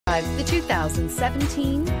The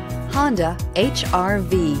 2017 Honda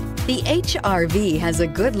HR-V. The HR-V has a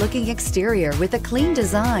good-looking exterior with a clean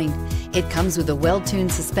design. It comes with a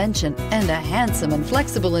well-tuned suspension and a handsome and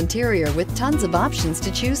flexible interior with tons of options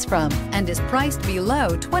to choose from and is priced below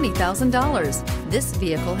 $20,000. This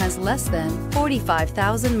vehicle has less than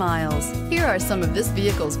 45,000 miles. Here are some of this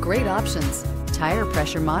vehicle's great options: tire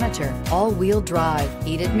pressure monitor, all-wheel drive,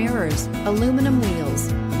 heated mirrors, aluminum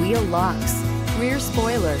wheels, wheel locks, rear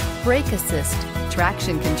spoiler, brake assist,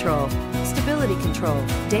 traction control, stability control,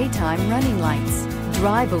 daytime running lights.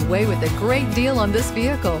 Drive away with a great deal on this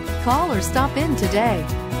vehicle. Call or stop in today.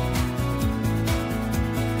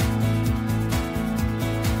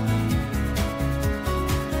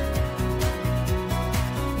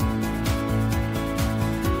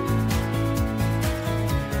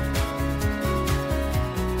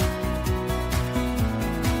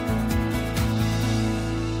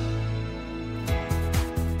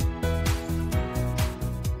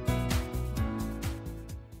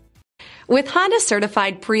 With Honda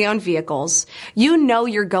certified pre-owned vehicles, you know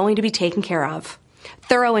you're going to be taken care of.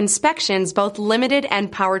 Thorough inspections, both limited and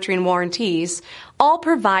powertrain warranties, all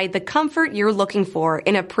provide the comfort you're looking for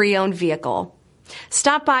in a pre-owned vehicle.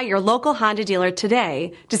 Stop by your local Honda dealer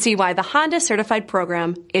today to see why the Honda certified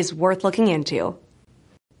program is worth looking into.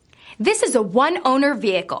 This is a one-owner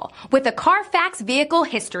vehicle with a Carfax Vehicle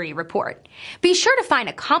History Report. Be sure to find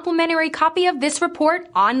a complimentary copy of this report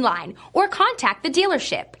online or contact the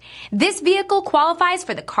dealership. This vehicle qualifies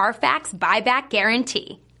for the Carfax Buyback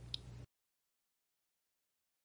Guarantee.